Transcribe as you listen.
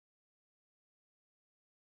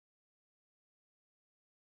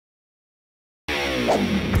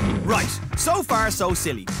Right, so far so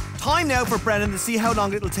silly. Time now for Brennan to see how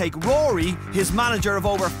long it'll take Rory, his manager of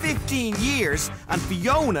over 15 years, and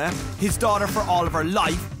Fiona, his daughter for all of her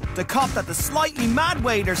life, to cop that the slightly mad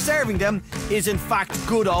waiter serving them is in fact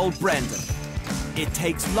good old Brendan. It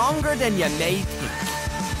takes longer than you may think.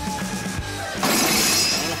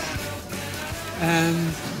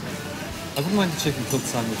 I wouldn't mind the chicken club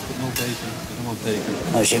sandwich, but no bacon. I don't want bacon.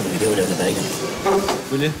 I should be good without the bacon.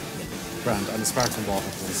 Will you? Grand, and a sparkling water,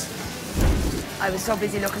 please. I was so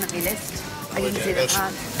busy looking at my list, I didn't see the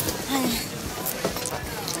pan.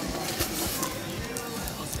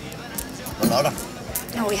 An order?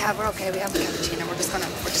 No, we're okay. We have a cappuccino. We're just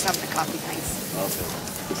having a coffee, thanks. Okay.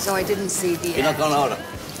 So I didn't see the. You're not going to order?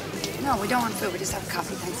 No, we don't want food. We just have a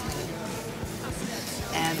coffee, thanks.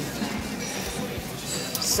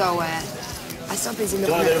 So I was so busy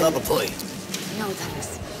looking at. Do you want a bit of apple pie? No, thanks.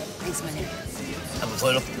 Thanks, William. Apple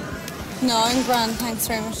pie, look. No, I'm grand. Thanks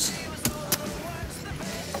very much.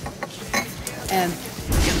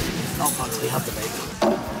 No problem. We have the bacon.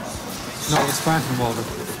 No, the sparkling water.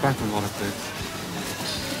 Sparkling water, please.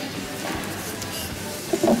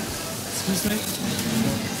 Excuse me?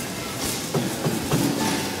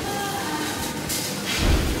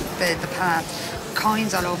 The pan.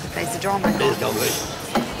 Coins all over the place. The doorman. Please go, please.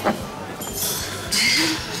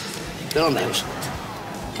 They're on the house.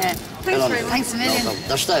 Thanks very much. Thanks a million. No problem.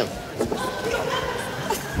 They're stale.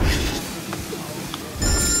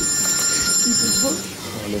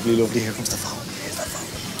 Oh, lovely, lovely. Here comes the phone. Here's the phone.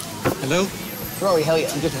 Hello? Rory, how are you?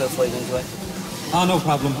 I'm just about 5 minutes away. Oh, no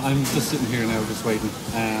problem. I'm just sitting here now, just waiting.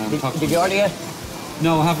 Did you order yet?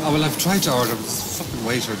 No, I haven't. Well, I've tried to order. This fucking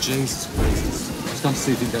waiter, Jesus Christ. I was going to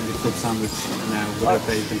see if you can get me a club sandwich now without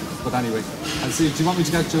bacon. But anyway, I'll see. Do you want me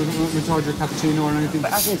to get you a cappuccino or anything?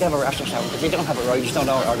 But ask me to have a restaurant sandwich. If you don't have it right, just don't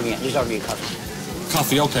order me. Just order me a coffee.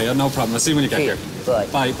 Coffee, okay, no problem. I'll see you when you get here. Bye.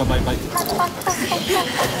 Bye, bye, bye, bye.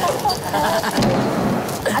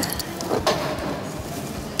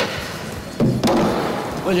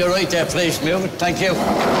 Well, you're right there, please. Move it. Thank you.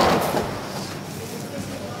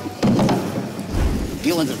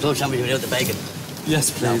 You want the club sandwich without the bacon?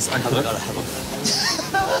 Yes, please. No,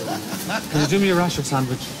 Can you do me a rasher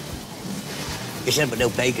sandwich? You said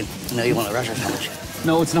without bacon. Now you want a rasher sandwich.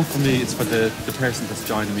 No, it's not for me. It's for the person that's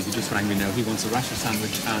joining me. He just rang me now. He wants a rasher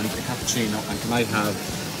sandwich and a cappuccino. And can I have,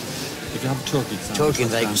 if you have a turkey sandwich? Turkey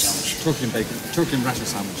and bacon sandwich. Turkey and bacon. Turkey and rasher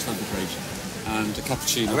sandwich. That'd be great. And a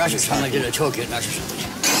cappuccino. A rasher sandwich and a turkey and rasher sandwich.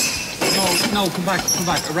 No, come back.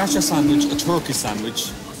 A rasher sandwich, a turkey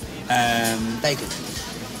sandwich. Bacon.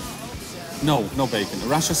 No bacon. A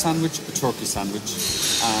rasher sandwich, a turkey sandwich,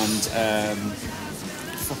 and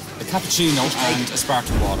a cappuccino and a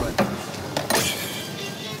sparkling water.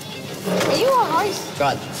 Are you all right?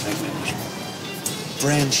 God, thanks very much.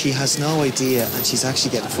 Bren, she has no idea, and she's actually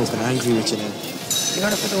getting fucking angry with you now. You're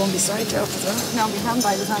going to put the one beside you up as well? No, we can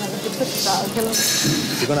by the time I get to put that. I'll kill him.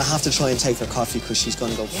 You're going to have to try and take her coffee, because she's going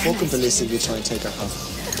to go fucking ballistic if you try and take her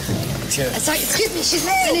coffee. Sure. Sorry, excuse me, she's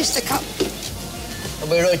not finished the cup. I'll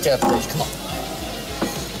be right there, please. Come on.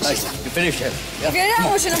 Nice. You finished here? Yeah. If you're that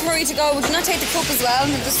much in a hurry to go, would you not take the cup as well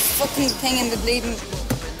and this fucking thing in the bleeding?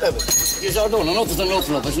 Yeah, but you're doing enough is enough.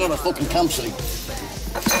 It's not a fucking campsite.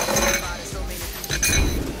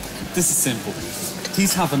 This is simple.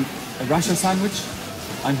 He's having a rasher sandwich,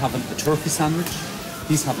 I'm having a turkey sandwich,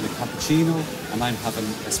 he's having a cappuccino, and I'm having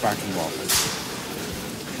a sparkling water.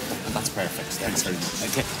 And that's perfect. Thanks very much.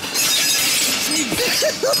 Okay.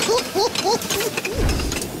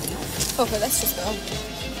 Okay, let's just go.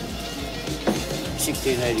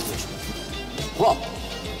 1680. What?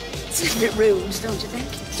 It's a bit rude, don't you think?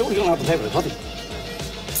 So we're going to have to pay for the coffee.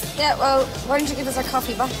 Yeah, well, why don't you give us our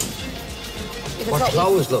coffee back? We're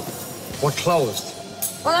closed, look. We're closed.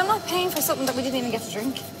 Well, I'm not paying for something that we didn't even get to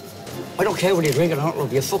drink. I don't care whether you drink it or not,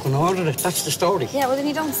 love. You fucking ordered it. That's the story. Yeah, well, then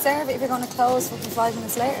you don't serve it if you're going to close fucking 5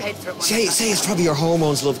 minutes later. Say it's probably your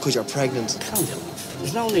hormones, love, because you're pregnant. Calm down.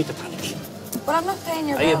 There's no need to panic. Well, I'm not paying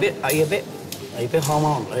your Are you bill. a bit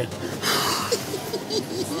hormonal, are you?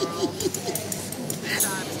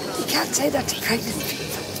 You can't say that to pregnant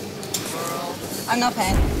people. I'm not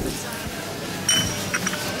paying.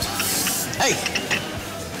 Hey!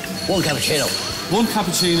 One cappuccino. One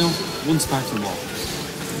cappuccino, one sparkling water.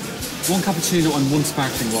 One cappuccino and one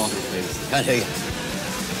sparkling water, please. Can't hear you.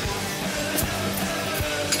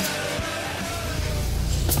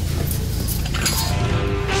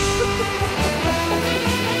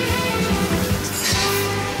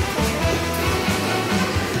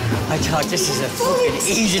 I thought this is a fucking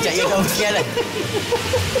easy that you don't get it.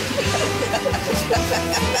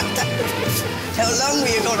 How long were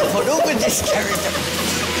you going to put up with this character?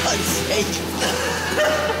 God's sake.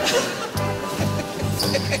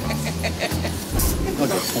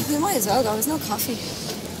 We might as well go. There's no coffee.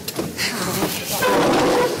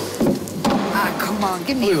 Ah, come on,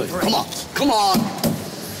 give me a break. Come on, come on. Do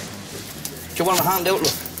you want a hand out,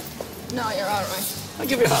 look? No, you're all right. I'll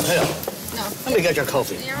give you a hand here. No. Let me get your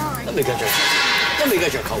coffee. You're all right. Let me get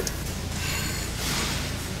your coat.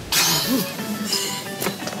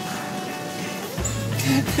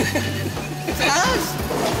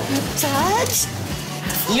 Dad?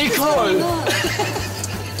 Nicole!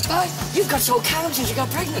 You've got so calm since you got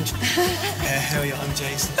pregnant. How are you? I'm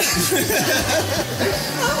Jason.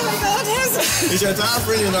 Oh my God, how's it? Is your dad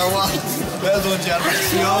brilliant or what? Well done, Jennifer.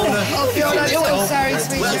 Fiona. Oh, Fiona, I'm sorry, Well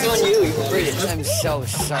sweetheart. done, you were brilliant. I'm so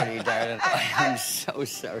sorry, darling. I'm so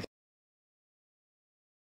sorry.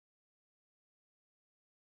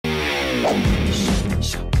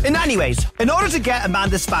 Anyways, in order to get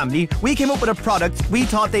Amanda's family, we came up with a product we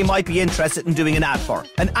thought they might be interested in doing an ad for.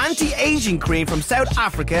 An anti-aging cream from South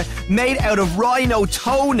Africa made out of rhino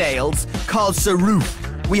toenails called Saroof.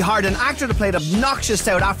 We hired an actor to play the obnoxious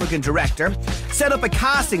South African director, set up a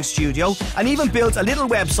casting studio, and even built a little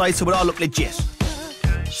website so it all looked legit.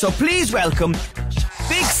 So please welcome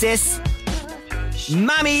Big Sis,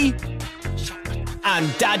 Mammy,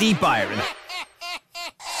 and Daddy Byron.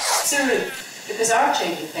 Saroof, because our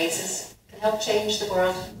changing faces can help change the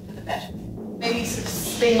world for the better. Maybe sort of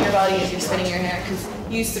spin your body as you're spinning your hair, because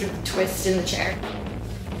you sort of twist in the chair.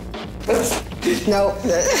 No.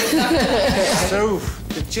 So,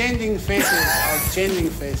 the changing faces are changing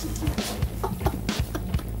faces.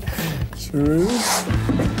 True.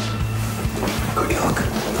 Good luck.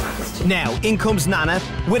 Now, in comes Nana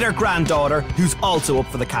with her granddaughter, who's also up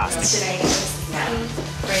for the casting.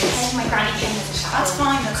 My granny came with a shower. That's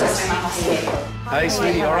fine, that's what I'm hospital. Hey,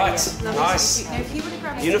 sweetie, all right? Nice.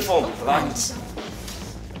 Uniform for that.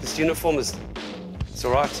 This uniform is... It's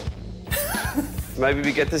all right. Maybe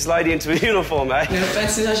we get this lady into a uniform, eh? No,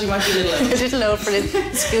 Betsy knows she might be a little old. A little old for the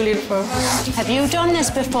school uniform. Have you done this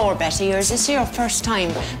before, Betty, or is this your first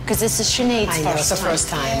time? Because this is Sinead's first time. It's the first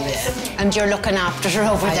time, yeah. And you're looking after her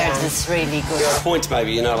over there. That's really good. Yeah, a point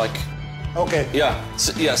maybe, you know, like... Okay. Yeah,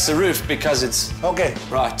 yeah, Saroof, because it's... Okay.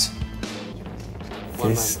 Right.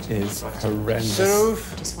 This is horrendous.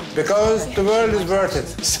 Saroof, because the world is worth it.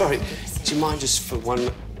 Sorry, do you mind just for one...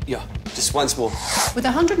 Yeah, just once more. With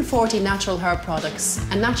 140 natural herb products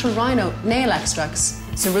and natural rhino nail extracts,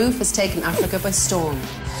 Saroof has taken Africa by storm.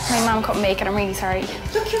 My mum couldn't make it, I'm really sorry.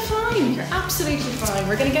 Look, you're fine. You're absolutely fine.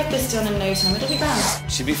 We're going to get this done in no time. It'll be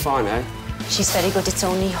grand. She'll be fine, eh? She's very good. It's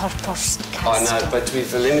only her first casting. I know, but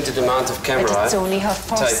with a limited amount of camera, But it's eh? only her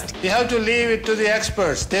first. You have to leave it to the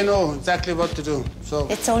experts. They know exactly what to do. So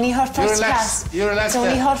It's only her first relax. cast. You relax. It's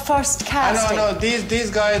only there. her first casting. I know. These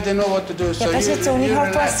guys, they know what to do. Yeah, so but it's only you her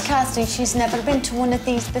relax. first casting. She's never been to one of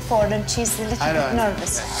these before, and she's a little bit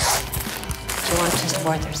nervous. Do you want his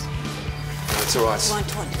orders? That's all right. You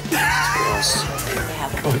want one? Nice. We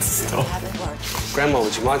have it. Good stuff. We have it word. Grandma,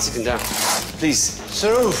 would you mind sitting down? Please.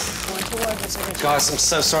 Saroof. You want the orders original? Guys, I'm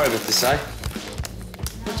so sorry about this, eh?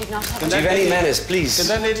 Would you not have Do you have any manners, Can please?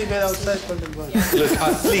 that lady get outside for the boy? Look,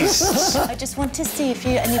 please. I just want to see if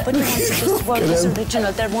anybody wants this Worders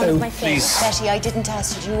original. They're one of my favourites. Please. Betty, I didn't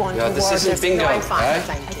ask you. Do you want Yeah, the this Worders? isn't bingo, No, I'm fine. eh?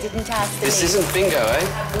 I didn't ask the This lady. isn't bingo, eh?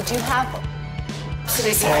 Would you have...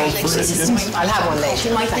 I'll have one later.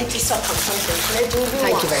 You might need to suck on something. Can I do you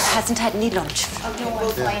Thank you very much. Hasn't had any lunch. Oh, no,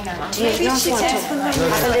 we'll find her. Do you not want to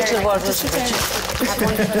have a little Worders original? Have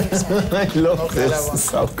one for yourself. I love this. It's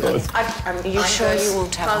so good. Are you sure you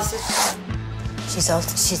won't have one? She's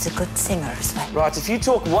a good singer as well. Right, if you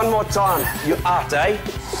talk one more time, you're out, eh?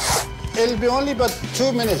 It'll be only but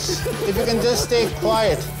 2 minutes. If you can just stay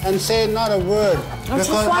quiet and say not a word. Because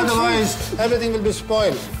otherwise, everything will be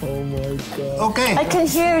spoiled. Oh my God. Okay. I can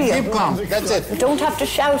hear you. Keep calm. That's You it. don't have to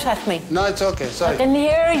shout at me. No, it's okay. I Sorry. can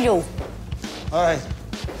hear you. All right.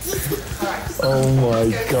 Oh my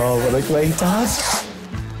God, what a great dad.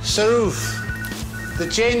 Saroof, the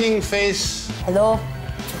changing face. Hello?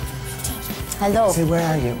 Hello? Say, where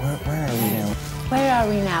are you? Where are we now? Where are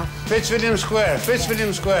we now? Fitzwilliam Square.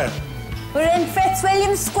 Fitzwilliam Square. We're in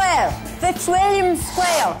Fitzwilliam Square. Fitzwilliam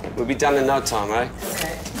Square. We'll be done in no time, eh?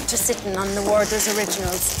 Just sitting on the Worders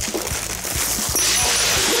originals.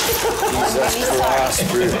 I'm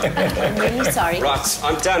really sorry. Right,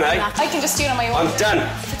 I'm done, eh? I can just do it on my own. I'm done.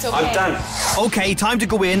 It's okay. I'm done. Okay, time to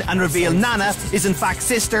go in and reveal Nana is in fact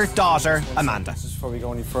sister, daughter, Amanda. Just before we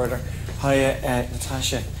go any further, hi,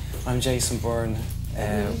 Natasha. I'm Jason Byrne.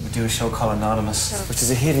 We do a show called Anonymous, which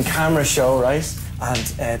is a hidden camera show, right? And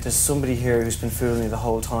there's somebody here who's been fooling me the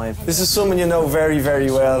whole time. This is someone you know very,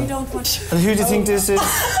 very well. You don't want... And who do you think this is? Oh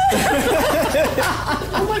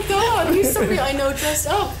my God, he's somebody I know dressed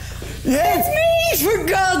up. Yeah. It's me, for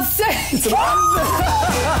God's sake! It's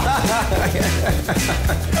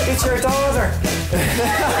It's your daughter.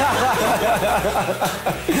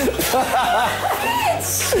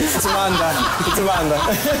 It's Amanda. It's Amanda.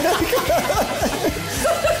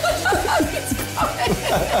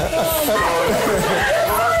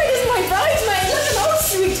 It's my bridesmaid. Look at how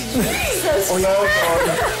sweet. Jesus. Oh no,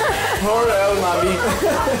 poor El, Mammy.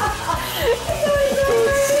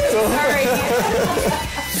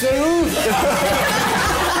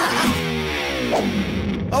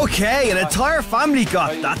 Okay, an entire family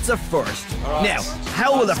got that's a first. Now,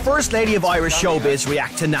 how will the First Lady of Irish Showbiz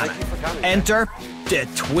react to Nana? Enter the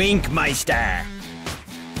Twinkmeister.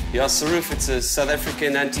 Yeah, Saruf, it's a South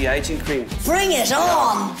African anti-aging cream. Bring it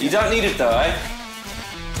on! You don't need it though, eh?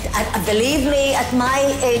 Believe me, at my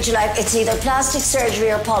age life, it's either plastic surgery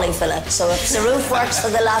or polyfiller. So if Saruf works for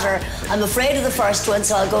the latter, I'm afraid of the first one,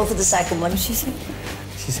 so I'll go for the second one. She said.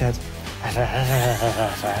 She said.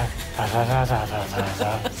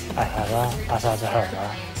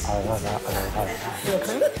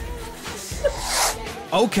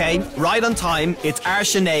 Okay, right on time, it's our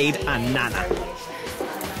Sinead and Nana.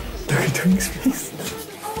 They're doing space.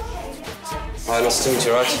 Right, nice to meet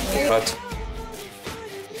you, right? Right.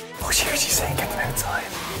 Oh, she's saying get them outside.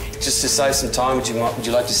 Just to save some time, would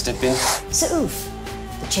you like to step in? Saruf,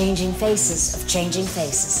 the changing faces of changing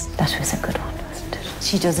faces. That was a good one, wasn't it?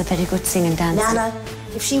 She does a very good singing dance. Nana,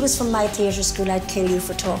 if she was from my theatre school, I'd kill you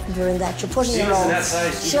for talking during that. You're putting her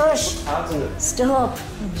off. Shush. Stop.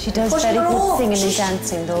 She does very good singing and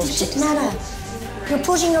dancing, though. Nana, you're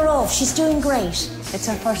putting her off. She's doing great. It's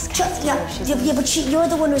her first cast. Yeah, but you're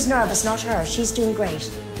the one who's nervous, not her. She's doing great. Do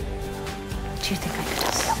you think I could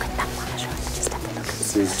have a look at that monitor and just have a look at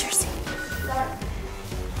what you're seeing?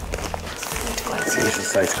 Usual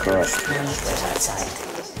size cross.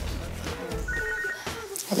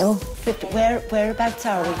 Hello? Whereabouts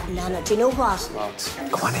are we? Nana, do you know what?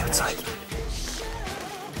 Go on outside.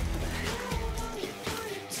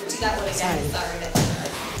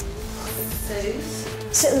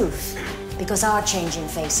 Saruf, because our changing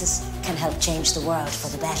faces can help change the world for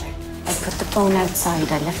the better. I put the phone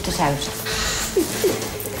outside, I left it out.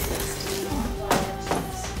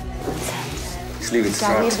 Just leave it to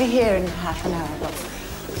We'll be here in half an hour.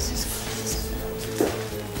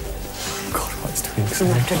 God, what's doing?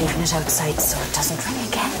 I'm after leaving it outside so it doesn't ring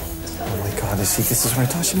again. Oh my God, you see, this is where I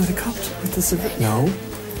thought she might have copped with this. No.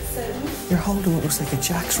 You're holding what looks like a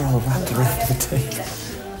jack's roll wrapped around the tape.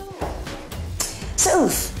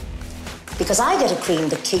 Saruf, because I get a cream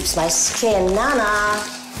that keeps my skin. Nana.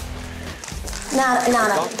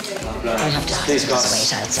 Nana. I have to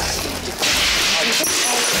wait outside.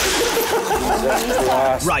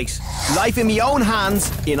 Right, life in my own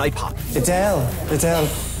hands, in I pop. Adele.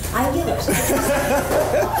 I knew it.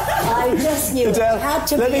 I just knew Adele, it. Had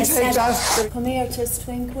to let be me a take setup. that. Come here, just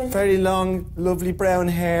twinkle. Very long, lovely brown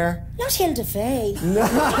hair. Not Hilda Faye.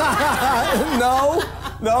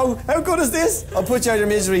 No. How good is this? I'll put you out of your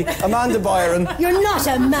misery. Amanda Byron. You're not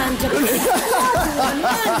Amanda Byron.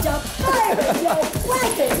 Amanda Byron, you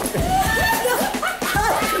wagon.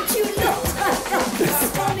 How could you look at that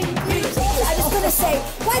stunning beauty? I was going to say,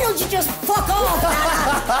 why don't you just fuck off,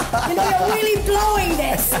 Nana? You know, you're really blowing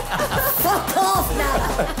this. Fuck off,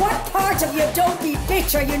 Nana. What part of your don't be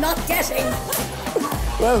bitch are you not getting?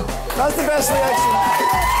 Well, that's the best reaction.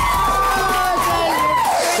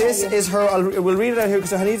 This is her. We'll read it out here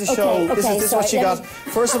because I need to show. This is what she got.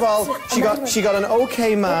 First of all, she got an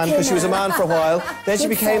okay man because she was a man for a while. Then she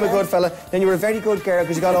became a good fella. Then you were a very good girl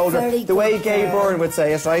because you got older. The way Gay Byrne would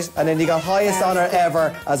say it, right? And then you got highest honour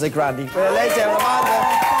ever as a granny. Well, ladies and gentlemen,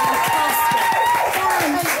 Amanda.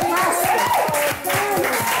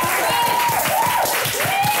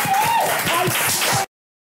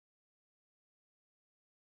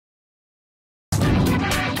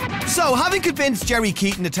 So, having convinced Jerry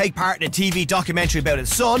Keaton to take part in a TV documentary about his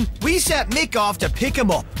son, we set Mick off to pick him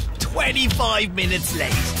up 25 minutes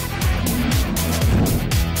late.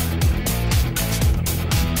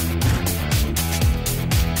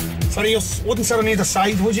 Sorry, you wouldn't sit on either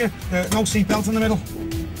side, would you? No seatbelt in the middle.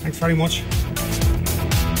 Thanks very much.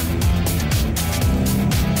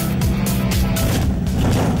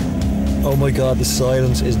 Oh my God, the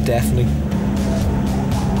silence is deafening.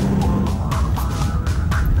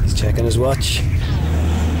 He's checking his watch.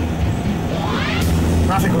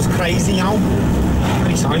 Traffic was crazy, you know.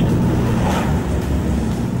 Very sorry.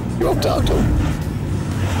 You won't talk to him.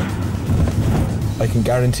 I can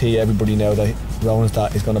guarantee everybody now that Rowan's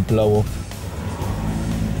dad is going to blow up.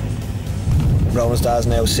 Rowan's dad's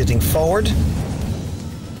now sitting forward.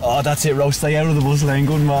 Oh, that's it, Rose. Stay out of the bus lane,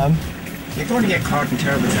 good man. You're going to get caught in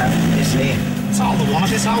terrible traffic in this lane. It's all the one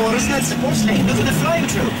this hour, isn't it? It's the bus lane. Look at the flying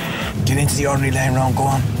through. Get into the ordinary lane, Rowan, go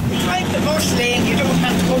on. You drive the bus lane, you don't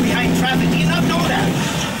have to go behind traffic. Do you not know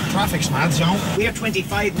that? Traffic's mad, John. We're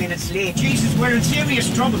 25 minutes late. Jesus, we're in serious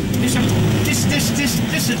trouble. This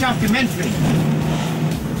is a documentary.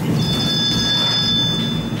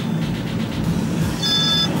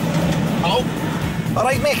 Hello? All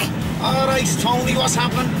right, Mick. All right, Tony, what's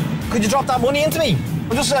happening? Could you drop that money into me?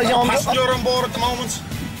 I'm just, you know, passenger on board at the moment.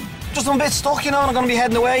 Just I'm a bit stuck, you know, and I'm going to be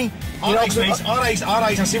heading away. All right, mate. All right.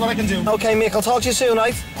 I'll see what I can do. Okay, Mick, I'll talk to you soon,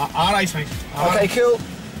 right? All right, mate. Okay, cool.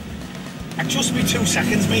 Just be 2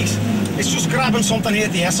 seconds, mate. It's just grabbing something here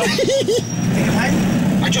at the Esso.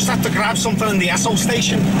 I just have to grab something in the Esso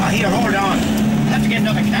station. Oh, here, hold on. I have to get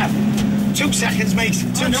another cab. 2 seconds, mate.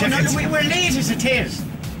 2 seconds. No, we're late as it is.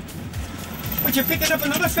 But you're picking up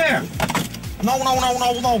another fare. No.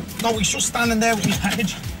 No, he's just standing there with his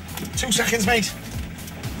package. 2 seconds, mate.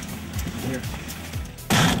 Here.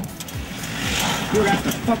 You're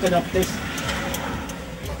after fucking up this.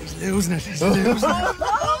 He's losing it.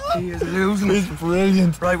 He is losing it. It's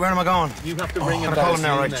brilliant. Right, where am I going? You have to bring him back. Call him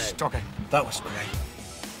now, right? Okay. That was great.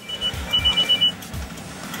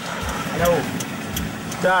 Hello.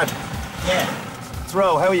 Dad. Yeah. It's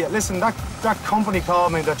Ro, how are you? Listen, that company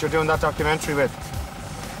called me that you're doing that documentary with.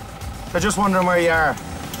 They're just wondering where you are.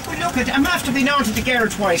 Well, look, I'm after being on to the girl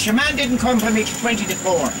twice. Your man didn't come for me to 20 to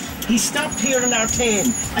 4. He stopped here in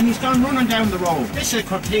Artane and he's gone running down the road. This is a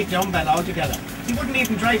complete dumbbell altogether. He wouldn't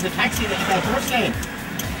even drive the taxi that bus lane.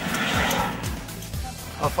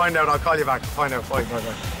 I'll find out, I'll call you back. Find out, bye.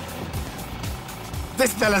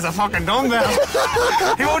 This fella's a fucking dumbbell.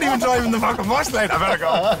 He won't even drive in the fucking bus lane. I better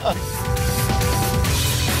go.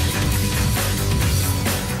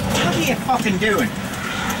 What are you fucking doing?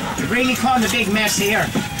 You're really causing a big mess here.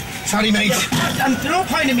 Sorry, mate. And no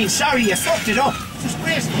point in me sorry, you fucked it up. It's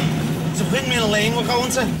disgraceful. It's a Windmill Lane we're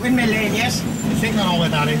going to. Windmill Lane, yes. I think I know where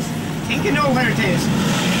that is. Think you know where it is?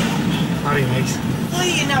 Sorry, mate. Why are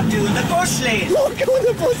you not doing the bus lane? Not doing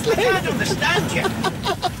the bus lane. I can't understand you.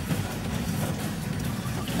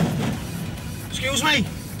 Excuse me.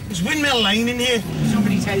 There's Windmill Lane in here.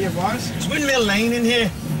 Somebody tell you what? There's Windmill Lane in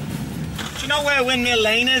here. Do you know where Windmill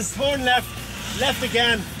Lane is? Turn left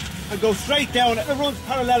again, and go straight down. It runs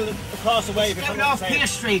parallel across the way. Down off Pier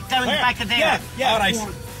Street, down the back of there. Yeah. All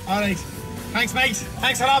right. Thanks, mate.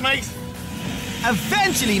 Thanks a lot, mate.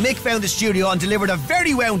 Eventually, Mick found the studio and delivered a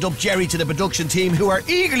very wound-up Jerry to the production team, who are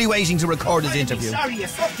eagerly waiting to record his interview. Sorry, you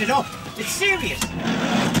fucked it up. It's serious.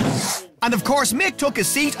 And of course, Mick took his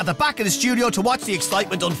seat at the back of the studio to watch the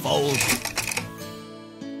excitement unfold.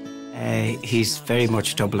 He's very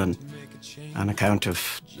much Dublin on account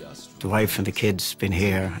of the wife and the kids been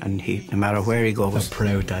here, and he, no matter where he goes, I'm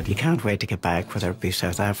proud, Daddy. He can't wait to get back, whether it be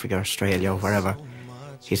South Africa, Australia, or wherever.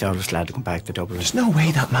 He's always glad to come back to Dublin. There's no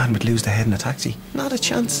way that man would lose the head in a taxi. Not a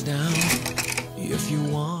chance.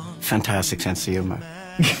 Fantastic sense of humour.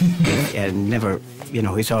 Never,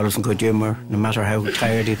 he's always in good humour, no matter how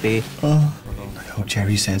tired he'd be. Oh, I hope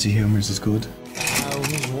Jerry's sense of humour is as good.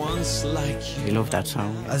 You love that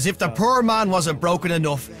song. As if the poor man wasn't broken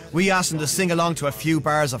enough, we asked him to sing along to a few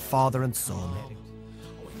bars of Father and Son.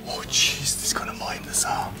 Oh, jeez, he's gonna mime the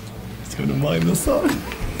song. He's gonna mime the song.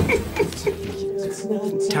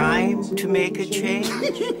 Time to make a change.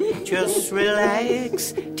 Just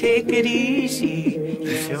relax, take it easy.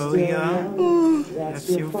 You're so young, that's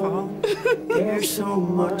your fault. There's so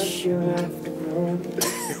much you have to grow.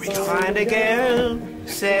 Find a girl,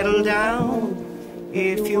 settle down.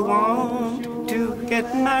 If you want to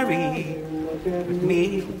get married with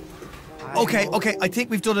me. Okay, I think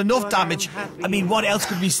we've done enough damage. I mean, what else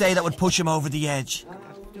could we say that would push him over the edge?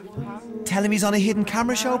 Tell him he's on a hidden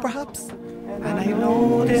camera show, perhaps? And I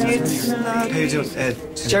know that it's not... How you doing?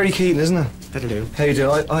 It's Jerry Keaton, isn't it? That'll do. How you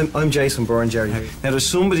doing? I'm Jason Byrne, Jerry. Now, there's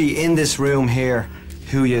somebody in this room here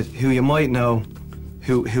who you might know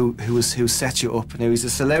who set you up. Now, he's a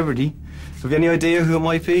celebrity. Have you any idea who it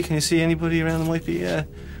might be? Can you see anybody around that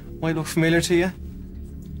might look familiar to you?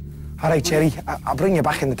 All right, Jerry, I'll bring you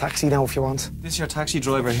back in the taxi now if you want. This is your taxi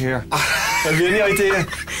driver here. Have you any idea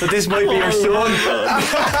that this might be your son?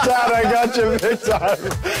 Dad, I got you big time.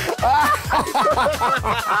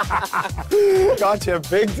 Got you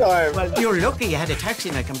big time. Well, you're lucky you had a taxi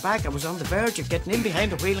and I come back. I was on the verge of getting in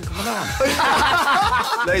behind the wheel and coming on.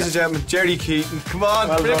 Ladies and gentlemen, Jerry Keaton. Come on.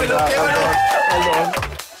 Well done.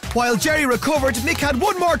 While Jerry recovered, Mick had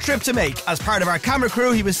one more trip to make. As part of our camera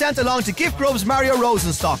crew, he was sent along to Gift Grub's Mario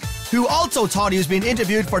Rosenstock. who also thought he was being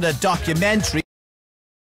interviewed for the documentary.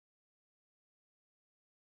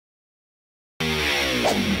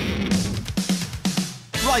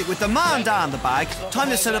 Right, with the man down the bag, time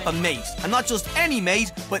to set up a mate. And not just any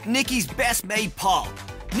mate, but Nicky's best mate, Paul.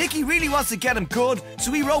 Nicky really wants to get him good,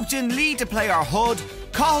 so he roped in Lee to play our hood,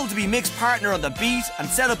 Cahill to be mixed partner on the beat, and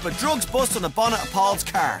set up a drugs bust on the bonnet of Paul's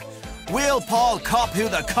car. Will Paul cop who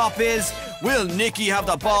the cop is? Will Nicky have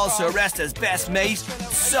the balls to arrest his best mate?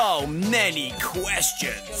 So many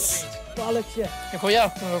questions. Bollocks, you. You go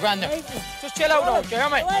out, we're grand there. Just chill out now, do you hear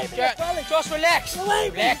me? Just relax.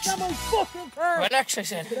 Relax. Relax, I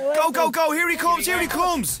said. Go, go, go, here he comes, here he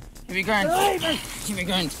comes. Give me grand. Give me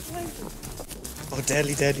grand. Oh,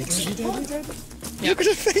 deadly, deadly. Yeah. Look at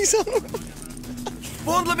the face on him.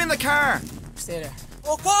 Bundle him in the car. Stay there.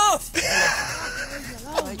 Fuck off!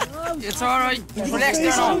 It's alright. Relax there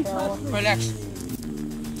now. Relax.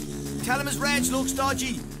 Tell him his reg looks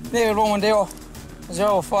dodgy. There, Roman, there.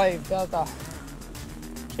 05 Delta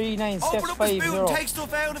 3965. Open up his boot and take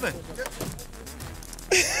stuff out of it.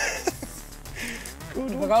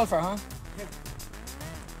 Good golfer, huh?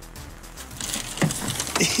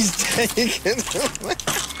 He's taking it.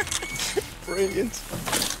 Brilliant.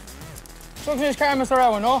 Look at this car, Mr.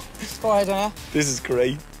 Rowan, no? Go ahead, Anna. This is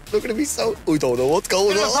great. Look at him, he's so... I don't know what's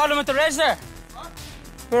going on. There's a problem with the reg there.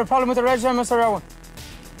 There's a problem with the reg there, Mr. Rowan.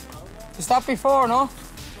 You stopped before, no?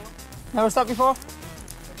 Never stopped before?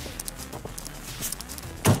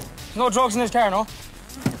 There's no drugs in this car, no?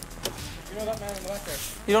 You know that man in the back there?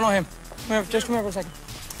 You don't know him. Come here, just come here for a second.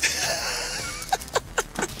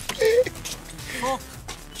 Oh.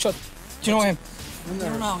 Shut. Do you know him?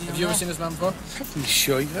 Have you ever seen this man before? He's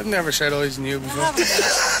shy. I've never said eyes on you before.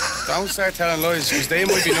 Don't start telling lies, because they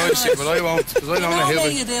might be nice, but I won't, because I don't know who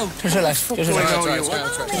you do. Just relax. Just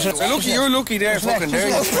relax. You're lucky there, fucking there.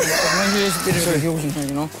 Maybe there's a bit of confusion here,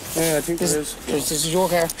 you know? Yeah, I think there is. This is your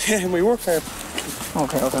car? Yeah, my work car.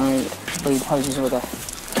 Okay, my apologies about that.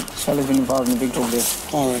 This fella's been involved in a big trouble there.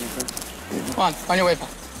 All right, okay. Come on your way, pal.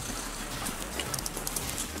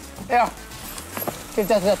 Yeah. Give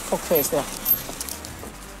that fuck face there.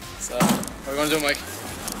 So, what are we going to do, Mike?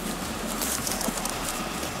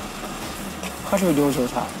 What do we do with your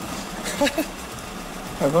top?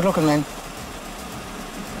 You're a good looking man.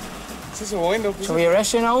 Is this a wind up? Should we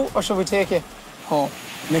arrest you now or should we take you home?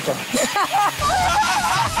 Micker.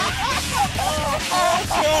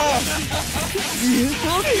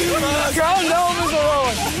 Calm down, Mr.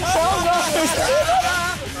 Rowan. Calm down.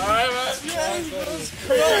 Alright, man.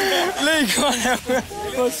 Lee, come on now.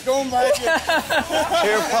 Let's go back.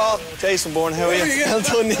 Here, Paul. Jason Bourne, how are you? Well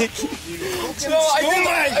done, Nick. No, I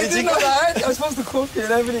didn't know that. I was supposed to cook you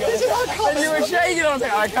and everything. And you were shaking. I was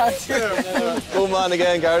like, I can't do it. Good man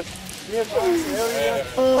again, Garrett. I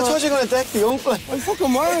thought you were going to deck the uncle. I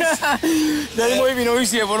fucking was. That might be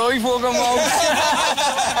nice here, but I fucking won't.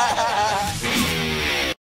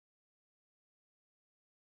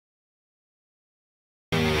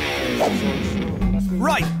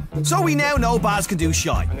 Right, so we now know Baz can do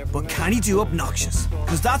shy, but can he do obnoxious?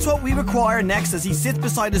 Because that's what we require next as he sits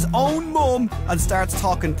beside his own mum and starts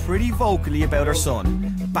talking pretty vocally about her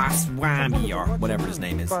son, Bas Whammy, or whatever his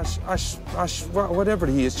name is. Whatever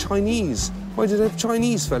he is, Chinese. Why did they have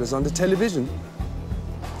Chinese fellas on the television?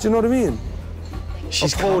 Do you know what I mean?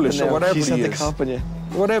 She's or Polish or whatever She's he at is. the company.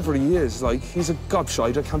 Whatever he is, like, he's a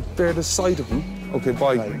gobshite. I can't bear the sight of him. Okay,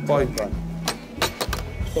 bye.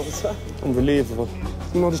 What was that? Unbelievable.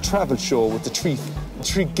 You know the travel show with the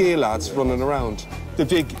three gay lads running around? The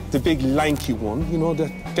big lanky one, you know, the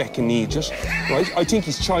Beck and Egypt, right? I think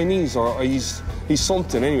he's Chinese or he's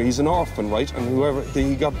something anyway. He's an orphan, right? And whoever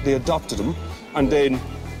they adopted him, and then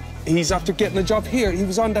he's after getting a job here. He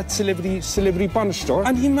was on that celebrity bonnet store,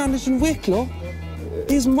 and he managed in Wicklow.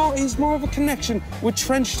 He's more of a connection with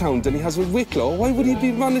Trenchtown than he has with Wicklow. Why would he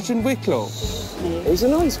be managing Wicklow? He's a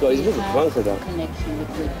nice guy. He's a bit of a bunker, though.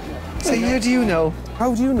 So how do you know?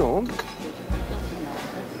 How do you know him?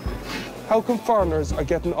 How come foreigners are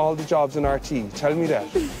getting all the jobs in RT? Tell me that.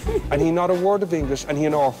 And he not a word of English, and he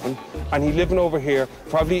an orphan, and he living over here,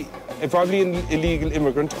 probably an illegal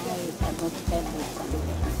immigrant.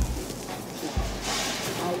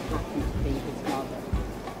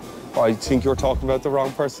 I think you're talking about the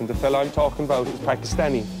wrong person. The fella I'm talking about is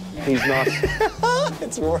Pakistani. He's not.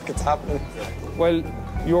 It's work, it's happening. Well,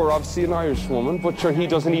 you're obviously an Irish woman, but sure, he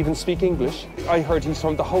doesn't even speak English. I heard he's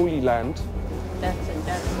from the Holy Land.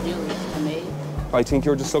 That's news to me. I think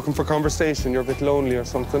you're just looking for conversation. You're a bit lonely or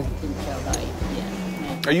something. I think you're right,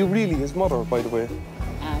 yeah. Are you really his mother, by the way?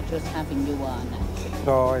 Just having you on, actually.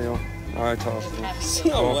 No, I know. I thought.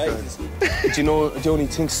 No way. Do you know the only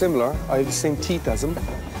thing similar? I have the same teeth as him.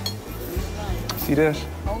 See that?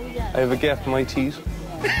 Oh, yeah. I have a gap in my teeth.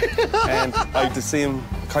 And I have the same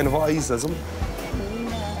kind of eyes as him.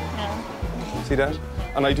 See that?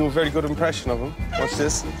 And I do a very good impression of him. Watch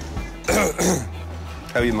this.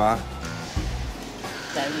 How are you, Ma?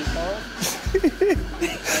 Very good.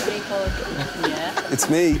 Very good. Yeah. It's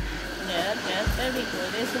me. Yeah, very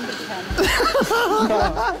good, isn't it,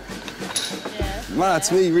 yeah. Ma,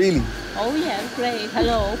 it's me, really. Oh, yeah, great.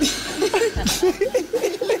 Hello.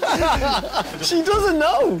 She doesn't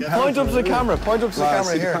know. Point up to the camera. Point up to the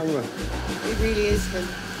camera here. It really is him.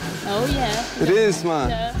 Oh, yeah. It is, Ma.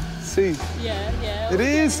 Yeah. See? Yeah. It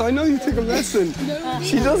is. I know you take a lesson.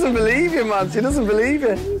 She doesn't believe you, man. She doesn't believe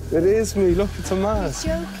you. It is me. Look, it's a mask.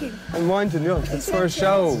 He's joking. I'm winding you up. It's for a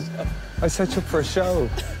show. I set you up for a show.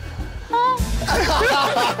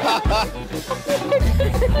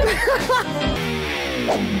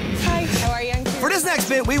 Hi, how are you? For this next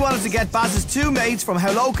bit, we wanted to get Baz's two mates from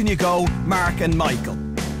How Low Can You Go, Mark and Michael.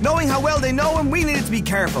 Knowing how well they know him, we needed to be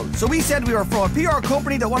careful. So we said we were for a PR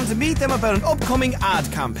company that wanted to meet them about an upcoming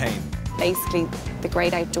ad campaign. Basically, the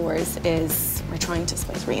great outdoors is we're trying to, I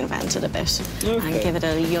suppose, reinvent it a bit and give it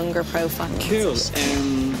a younger profile. Cool.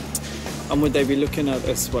 And would they be looking at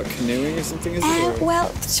us, what, canoeing or something, is it? Or? Well,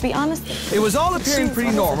 to be honest... It was all appearing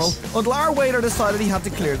pretty normal until our waiter decided he had to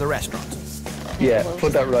clear the restaurant. Yeah,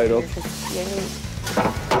 put that right up.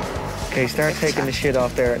 Okay, start taking the shit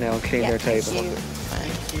off there now and clean their table.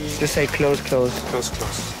 Just say close. Close.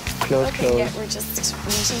 Okay, yeah, we're just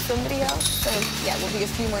meeting somebody else. So, yeah, we'll be a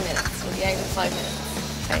few more minutes. We'll be out in 5 minutes.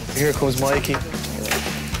 Okay. Here comes Mikey.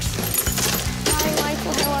 Hi,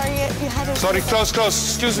 Michael, how are you? You had a... Sorry, close.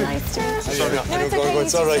 Excuse me. Nice to meet you. Sorry, No, it's okay.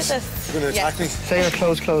 it's all right. You're going to attack me? Say your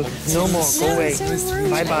close. No more. Go away.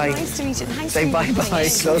 Bye-bye. Nice to meet you. Thanks Say for bye-bye.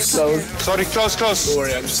 Close. Sorry, close. Don't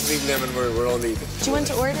worry, I'm just leaving them and we're all leaving. Do you want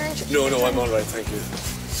to order it? No, I'm all right, thank you.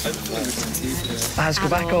 Baz, go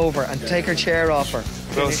back over and take her chair off her.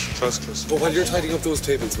 Close. But while you're tidying up those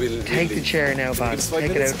tables, we'll Take the leave. chair now, Give us Baz. 5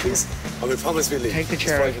 Take minutes, it out. please. I will promise we'll leave. Take the Just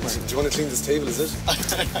chair 5 out. minutes. Do you want to clean this table, is it? I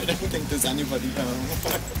don't think there's anybody home.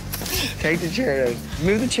 Take the chair out.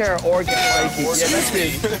 Move the chair or get Mikey. Excuse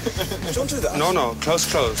me. Don't do that. No, close.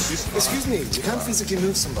 Excuse me, you can't physically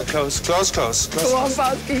move somebody. Close. Go on,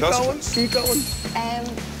 Baz. Keep going.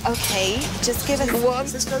 Okay, just give us...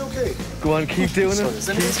 Is this guy okay? Go on, keep doing it.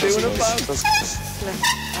 Keep doing it, Baz. Look,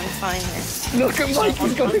 I'm fine here. Look at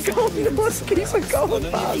Mikey's going to go. Keep it going,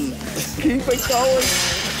 Baz. Keep it going.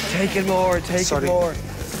 Take it more.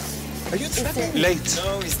 Are you Late.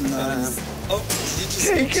 No, he's not.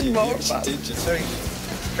 Take it more, Baz. Sorry.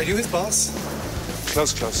 Are you his boss?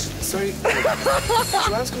 Close. Sorry. Could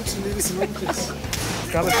you ask him to leave us alone, please?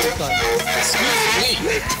 Grab it this time.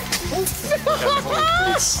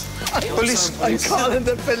 Police. I'm calling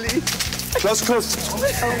the police. Close.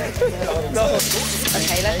 No.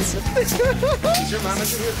 Okay, let's... Is your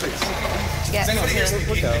manager here, please? Yeah.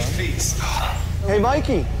 Please. Hey,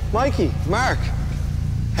 Mikey, Mark.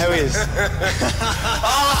 How is?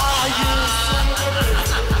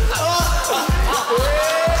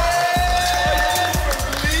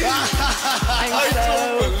 I'm so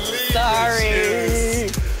sorry.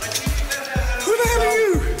 Who the hell are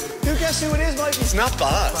you? You guess who it is, Mikey? It's not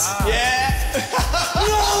Baz. Yeah.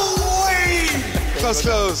 No way!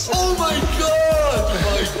 Close. Oh my God!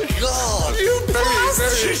 You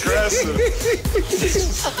very aggressive.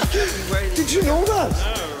 Did you know that?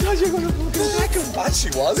 God, you're going to go back. How bad she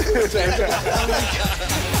was.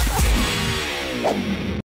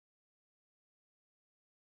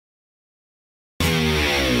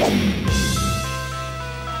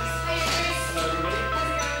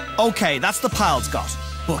 Okay, that's the pals got.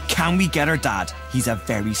 But can we get her dad? He's a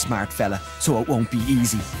very smart fella, so it won't be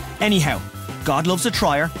easy. Anyhow, God loves a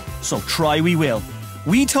trier, so try we will.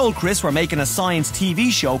 We told Chris we're making a science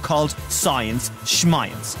TV show called Science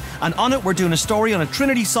Schmience. And on it we're doing a story on a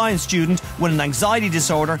Trinity science student with an anxiety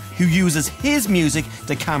disorder who uses his music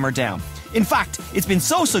to calm her down. In fact, it's been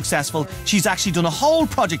so successful, she's actually done a whole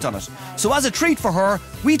project on it. So as a treat for her,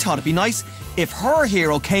 we thought it'd be nice if her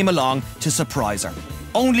hero came along to surprise her.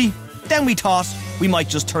 Only, then we thought we might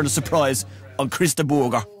just turn a surprise on Krista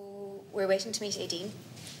Burger. We're waiting to meet Aideen.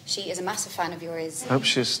 She is a massive fan of yours. I hope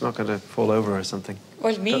she's not going to fall over or something.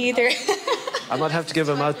 Well, me either. I might have to give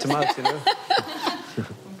her mouth to mouth, you know.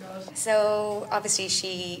 So, obviously,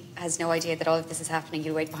 she has no idea that all of this is happening.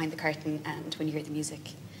 You'll wait behind the curtain, and when you hear the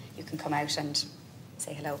music, you can come out and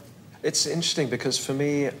say hello. It's interesting because for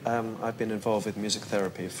me, I've been involved with music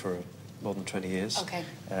therapy for more than 20 years. Okay.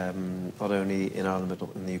 Not only in Ireland but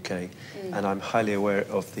in the UK. And I'm highly aware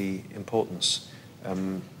of the importance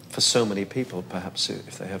for so many people, perhaps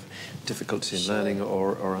if they have difficulty in learning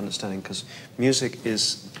or understanding, because music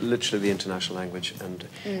is literally the international language, and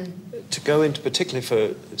to go into, particularly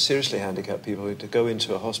for seriously handicapped people, to go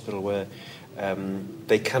into a hospital where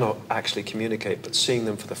they cannot actually communicate, but seeing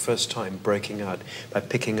them for the first time breaking out by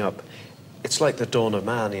picking up, it's like the dawn of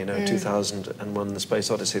man, you know, 2001, The Space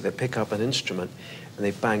Odyssey. They pick up an instrument and they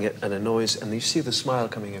bang it, and a noise, and you see the smile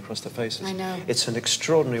coming across their faces. I know. It's an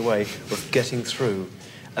extraordinary way of getting through.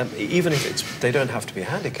 Even if they don't have to be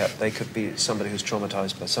handicapped, they could be somebody who's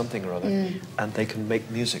traumatised by something or other, and they can make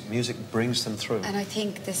music. Music brings them through. And I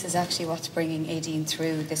think this is actually what's bringing Aideen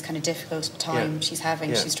through this kind of difficult time she's having.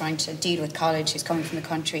 Yeah. She's trying to deal with college. She's coming from the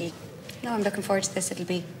country. No, I'm looking forward to this. It'll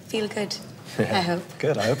be feel good. I hope.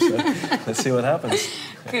 Good, I hope so. Let's see what happens.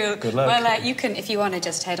 Cool. Good luck. Well, you can, if you want to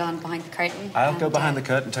just head on behind the curtain. I'll go behind the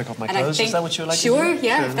curtain, take off my clothes. Is that what you'd like to do? Sure,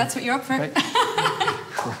 yeah, if that's what you're up for.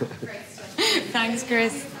 Thanks,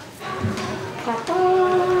 Chris.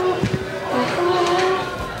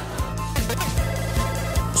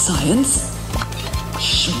 Science.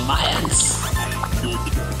 Schmience.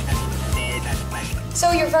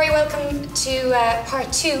 So you're very welcome to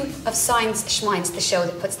part 2 of Science Schminds, the show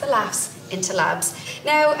that puts the laughs into labs.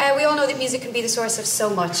 Now, we all know that music can be the source of so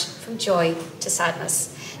much, from joy to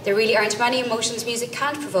sadness. There really aren't many emotions music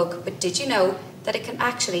can't provoke, but did you know that it can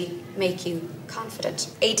actually make you confident?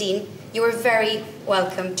 Aideen, you are very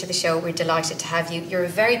welcome to the show. We're delighted to have you. You're a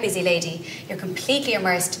very busy lady. You're completely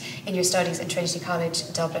immersed in your studies in Trinity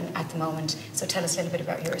College, Dublin, at the moment. So tell us a little bit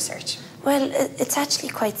about your research. Well, it's actually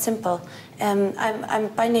quite simple. I'm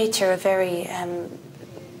by nature a very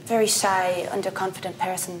shy, underconfident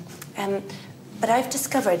person. But I've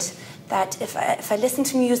discovered that if I listen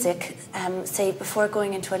to music, say before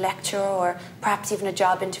going into a lecture or perhaps even a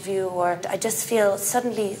job interview, or I just feel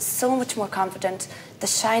suddenly so much more confident. The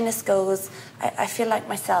shyness goes. I feel like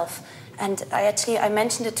myself. And I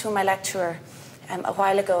mentioned it to my lecturer a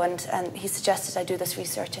while ago, and he suggested I do this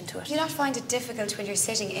research into it. Do you not find it difficult when you're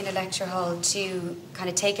sitting in a lecture hall to kind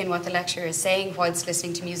of take in what the lecturer is saying whilst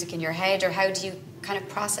listening to music in your head, or how do you kind of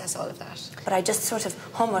process all of that? But I just sort of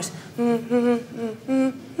hum it.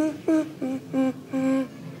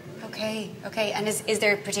 Okay. And is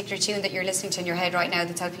there a particular tune that you're listening to in your head right now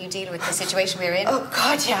that's helping you deal with the situation we're in? Oh,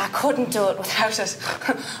 God, yeah, I couldn't do it without it.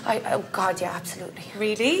 Oh, God, yeah, absolutely.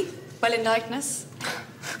 Really? Well, enlighten us.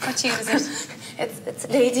 What tune is it? It's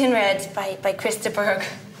Lady in Red by Chris de Burgh.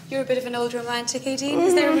 You're a bit of an old romantic, Aideen.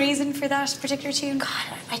 Is there a reason for that particular tune?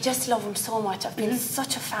 God, I just love him so much. I've been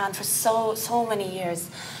such a fan for so many years.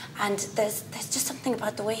 And there's just something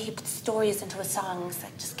about the way he puts stories into his songs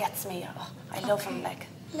that just gets me. Oh, I love him, like.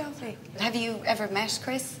 Lovely. Have you ever met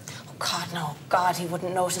Chris? Oh, God, no. God, he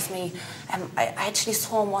wouldn't notice me. I actually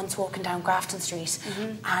saw him once walking down Grafton Street,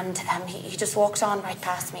 and he just walked on right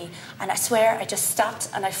past me, and I swear I just stopped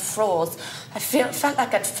and I froze. I felt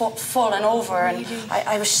like I'd fallen over, and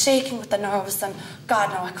I was shaking with the nerves, and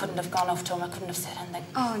God, no, I couldn't have gone up to him. I couldn't have said anything.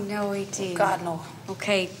 Oh, no, Aideen. God, no.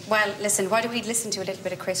 Okay, well, listen, why don't we listen to a little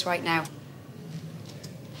bit of Chris right now?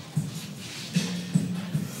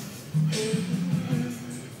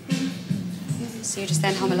 So you just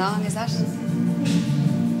then hum along, is that?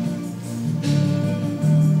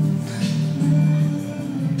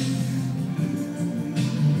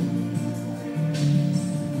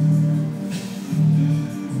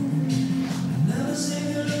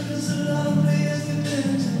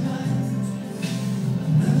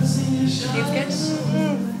 Feels good?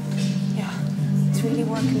 Yeah, it's really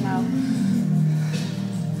working now.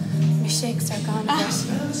 My shakes are gone a bit.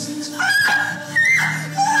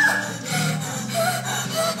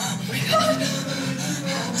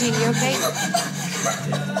 Dean, you okay?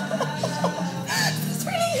 That's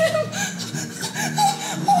really him!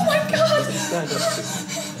 Oh my God!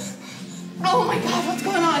 Oh my God, what's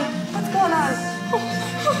going on? What's going on?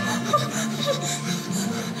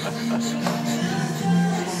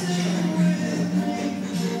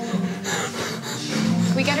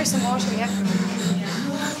 Can we get her some water, yeah?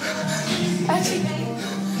 Actually,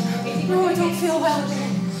 no, I don't feel well.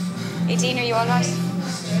 Aideen, are you all right?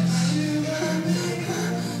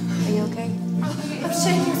 Are you okay? I'm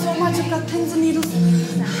shaking so much, I've got pins and needles.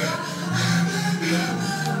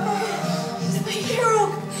 He's my hero.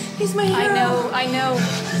 He's my hero. I know.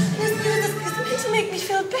 He's meant to make me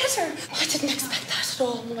feel better. I didn't expect that at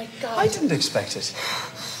all, oh my God. I didn't expect it.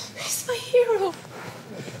 He's my hero.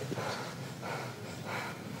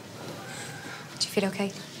 Do you feel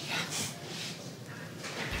okay?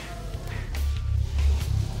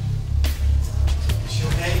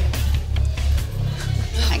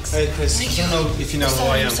 Thanks. Hey, Chris, I don't know if you know who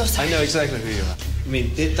I am. So sorry. I know exactly who you are. I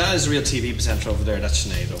mean, that is a real TV presenter over there. That's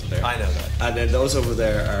Sinead over there. I know that. And then those over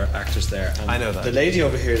there are actors there. And I know that. The lady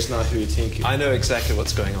over here is not who you think. I know exactly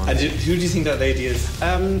what's going on. And who do you think that lady is?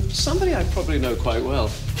 Somebody I probably know quite well.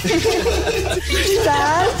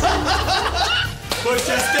 Dad? But you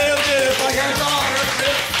still did it like her daughter.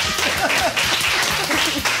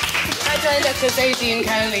 I don't look as 18,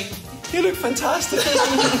 Cowley. You look fantastic.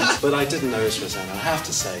 But I didn't know it was Rosanna, I have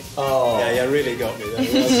to say. Oh. Yeah, you really got me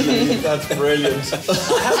there. That's brilliant. I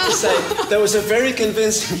have to say, there was a very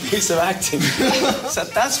convincing piece of acting. So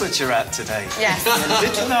that's what you're at today. Yes. And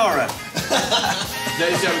little Nora.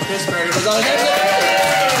 Ladies and gentlemen, Chris Berry.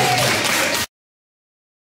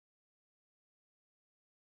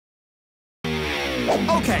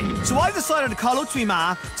 Okay, so I've decided to call up to me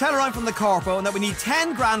ma, tell her I'm from the corpo and that we need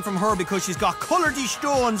 10 grand from her because she's got coloured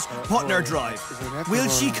stones put in her drive. Will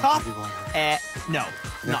she cop? No.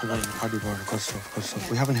 Not the party board, good stuff.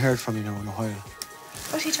 We haven't heard from you now in a while.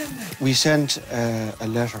 What are you talking about? We sent a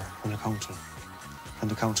letter from the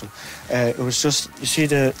council. It was just, you see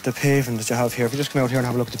the paving that you have here. If you just come out here and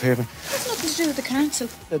have a look at the paving. That's nothing to do with the council.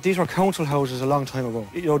 These were council houses a long time ago.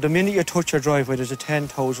 You know, the minute you touch your driveway, there's a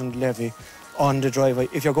 10,000 levy on the driveway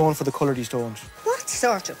if you're going for the coloured stones. What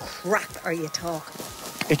sort of crap are you talking?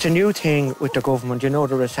 It's a new thing with the government. You know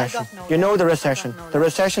the recession. You know the recession. The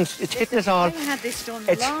recession's, it's hitting us all. I had this done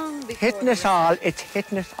It's long before. hitting us all. It's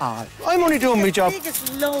hitting us all. I'm only doing my job. The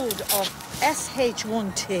biggest load of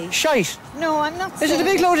SH1T. Shite. No, I'm not. Is it a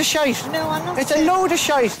big load of shite? No, I'm not. It's a load of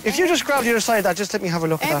shite. If you just grab the other side of that, just let me have a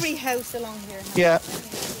look at that. Every house along here. Yeah.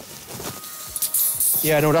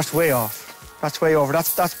 Yeah, no, that's way off. That's way over.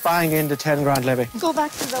 That's bang in the 10 grand levy. Go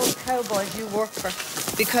back to those cowboys you work for,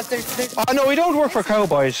 because there's Oh no, we don't work for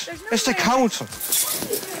cowboys. It's the council.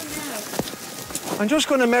 I'm just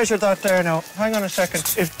going to measure that there now. Hang on a second.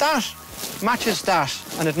 If that matches that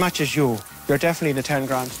and it matches you, you're definitely in the 10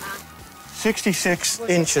 grand. 66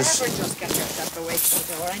 inches. Never just get yourself away from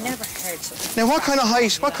the door. I never heard such. Now, what kind of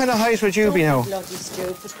height would you be now? Bloody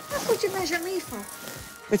stupid. What would you measure me for?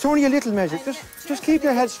 It's only a little measure. Just keep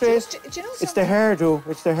your head straight. Do you know it's the hairdo.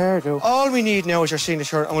 It's the hairdo. All we need now is your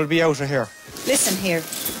signature, and we'll be out of here. Listen here.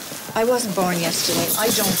 I wasn't born yesterday. I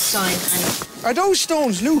don't sign anything. Are those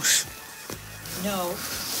stones loose? No.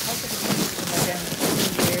 How could it be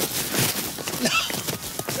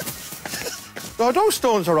No, those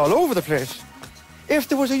stones are all over the place. If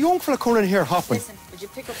there was a young fella coming in here hopping, Listen, would you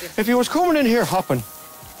pick up your... if he was coming in here hopping,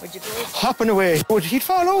 would you go... hopping away, he'd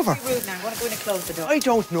fall over. Be rude now. I'm going to go in and close the door. I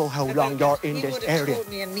don't know how long you're in this area. Told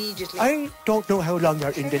me immediately. I don't know how long you're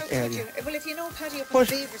in this area. Well, if you know Paddy up in But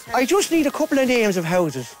Beaver's house... I just need a couple of names of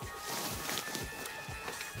houses.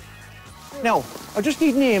 No, I just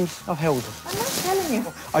need names of houses. I'm not telling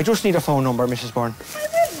you. I just need a phone number, Mrs. Byrne. I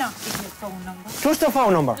will not give you a phone number. Just a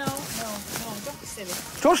phone number. No, don't be silly.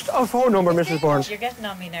 Just a phone number, Mrs. Byrne. You're getting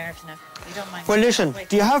on me nerves now. You don't mind. Well, listen, Wait.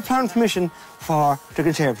 do you have planning permission for the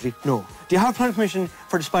conservatory? No. Do you have planning permission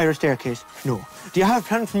for the spiral staircase? No. Do you have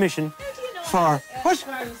planning permission for... What?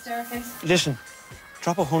 Spiral staircase. Listen,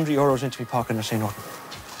 drop €100 into my pocket and I say nothing.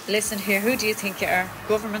 Listen here, who do you think you are?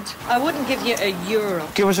 Government? I wouldn't give you €1.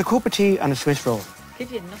 Give us a cup of tea and a Swiss roll.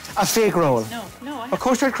 Give you nothing. A fake roll. No, A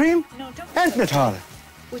custard cream? No, don't. Anything at all.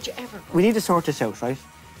 Would you ever? We need to sort this out, right?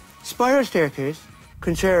 Spiral staircase,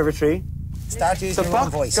 conservatory. Start using your own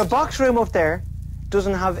voice. The box room up there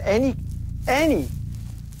doesn't have any. It's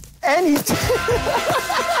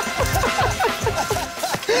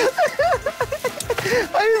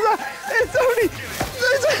only.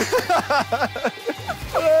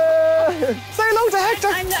 Say hello to Hector.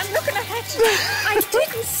 I'm looking at Hector. I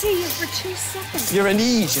didn't see you for 2 seconds. You're an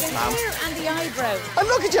Egypt, The ma'am. hair and the eyebrows. And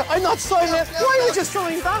look at you. I'm not signing it. Why would you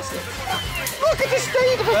sign that? Look at the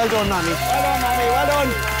state of it. Well done, Mammy. Well done, Mammy. Well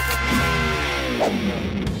done.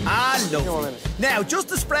 Ah, lovely. Now, just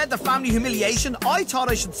to spread the family humiliation, I thought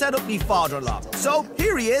I should set up me father-in-law. So,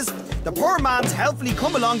 here he is. The poor man's helpfully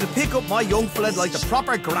come along to pick up my young fella like the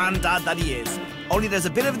proper granddad that he is. Only there's a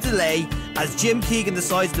bit of a delay as Jim Keegan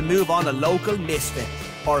decides to move on a local misfit.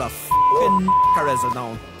 Or a f***ing as it's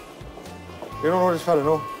known. You don't know this fella,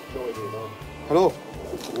 no? No, I do not. Hello?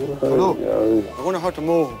 Hello? I wonder how to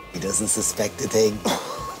move. He doesn't suspect a thing.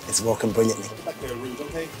 It's working brilliantly. Look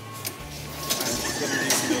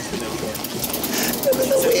at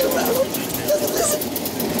the wheelbarrow. Look at this.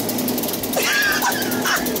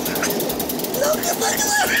 Look at that.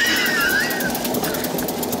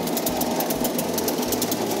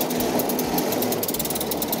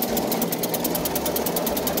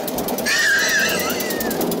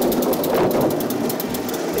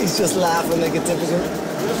 He's just laughing like a typical.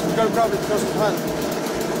 Just gotta grab it close to hand.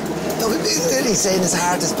 Look, he's saying his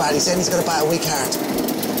heart is bad. He's saying he's got a bad, weak heart.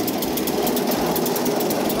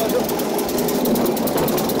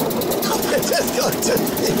 Just go to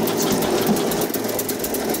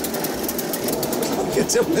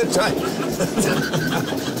Get him to try.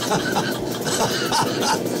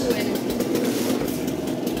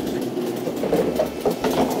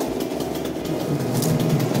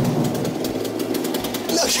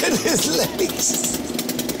 Look at his legs.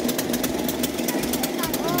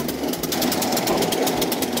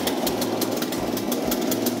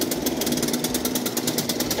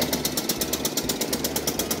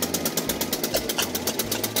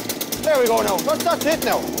 There we go now. That's it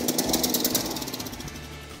now.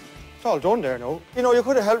 It's all done there now. You know, you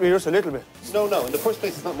could have helped me just a little bit. No, in the first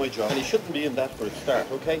place, it's not my job, and he shouldn't be in that for a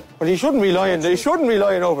start, okay? But he shouldn't be lying. He shouldn't be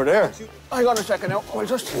lying over there. Hang on a second now. I'll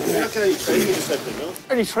just... You're not going to train or something, no?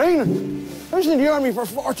 Any training? I was in the army for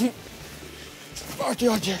 40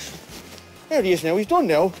 odd years. There he is now. He's done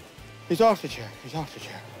now. He's off the chair. He's off the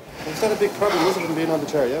chair. Is that a big problem, isn't it, being on the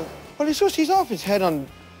chair, yeah? Well, it's just he's off his head on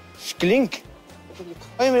sklink.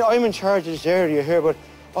 I'm in charge of this area here, but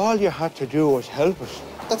all you had to do was help us.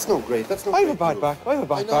 That's no great. That's no I have great a bad move. back. I have a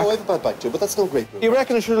bad I back. know, I have a bad back too, but that's no great move. You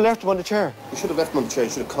reckon I should have left him on the chair? You should have left him on the chair. You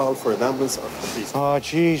should have called for an ambulance or police. Oh,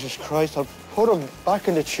 Jesus Christ. I'll put him back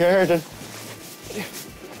in the chair then.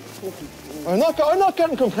 I'm not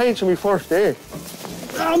getting complaints on my first day.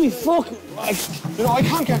 Oh, me fucking life. You know, I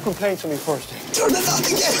can't get complaints on my first day. Turn it on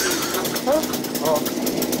again. Huh? Oh.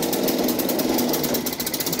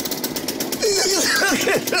 Look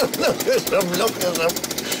at him. Look at him. Look at him.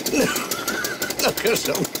 Look at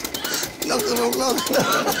him. Look at him. Look at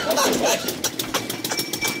him.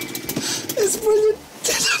 It's brilliant.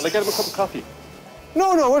 Will I get him a cup of coffee?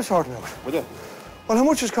 No, we'll sort it out. Will you? Well, how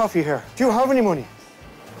much is coffee here? Do you have any money?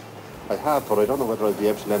 I have, but I don't know whether I'll be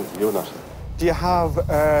able to lend it to you or not. Do you have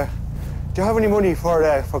any money for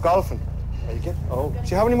golfing? Are you get? Oh. Do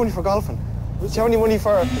you have any money for golfing? Do you have any money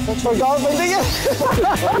for golfing, do you?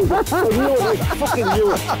 I knew it, I fucking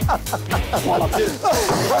knew it.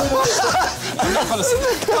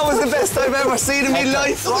 That was the best I've ever seen in my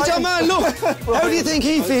life. Look at your man, look. How do you think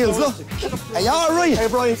he feels? Look. Are you all right? Hey,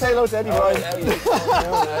 Brian, say hello to Eddie, Brian.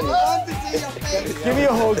 Give me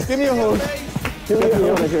a hug, give me a hug. Give me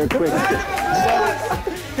a hug here, quick.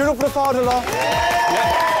 Give it up for the father-in-law.